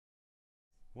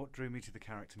What drew me to the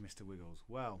character Mr. Wiggles?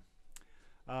 Well,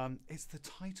 it's the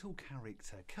title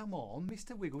character. Come on,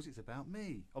 Mr. Wiggles, it's about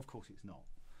me. Of course it's not.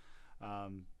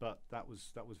 But that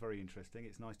was very interesting.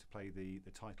 It's nice to play the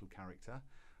title character,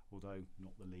 although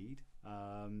not the lead.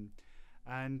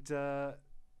 And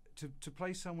to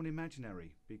play someone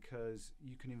imaginary, because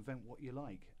you can invent what you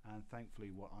like, and thankfully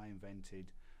what I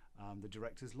invented the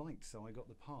directors liked, so I got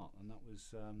the part, and that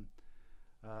was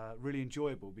really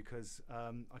enjoyable because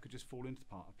I could just fall into the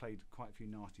part. I played quite a few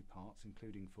nasty parts,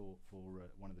 including for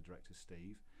one of the directors,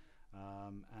 Steve,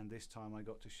 and this time I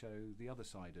got to show the other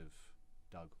side of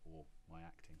Doug, or my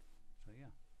acting. So yeah.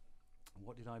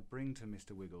 What did I bring to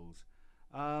Mr. Wiggles?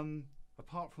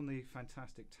 Apart from the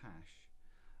fantastic tash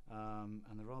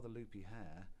and the rather loopy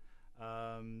hair,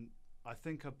 I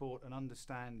think I brought an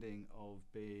understanding of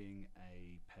being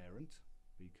a parent,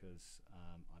 because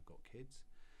I've got kids.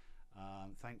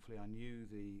 Thankfully I knew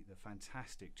the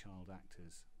fantastic child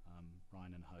actors,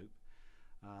 Ryan and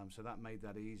Hope, so that made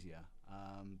that easier.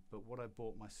 But what I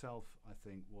brought myself, I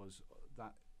think, was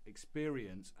that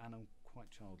experience, and I'm quite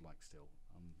childlike still.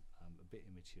 I'm a bit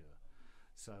immature,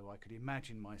 so I could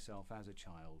imagine myself as a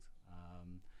child,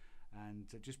 and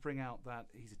just bring out that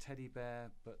he's a teddy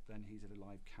bear, but then he's a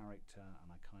live character,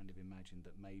 and I kind of imagined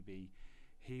that maybe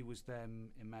he was them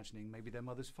imagining maybe their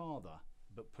mother's father,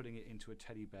 but putting it into a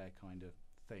teddy bear kind of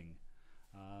thing.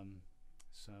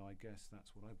 So I guess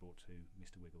that's what I brought to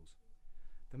Mr. Wiggles.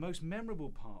 The most memorable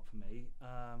part for me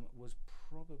was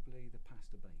probably the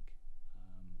pasta bake.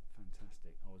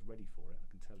 Fantastic. I was ready for it, I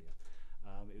can tell you.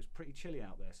 It was pretty chilly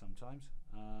out there sometimes,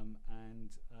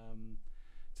 and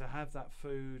to have that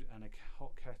food and a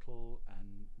hot kettle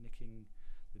and nicking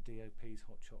the DOP's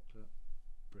hot chocolate,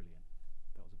 brilliant.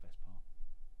 That was the best part.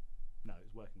 No, it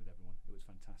was working with everyone. It was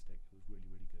fantastic. It was really,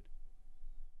 really good.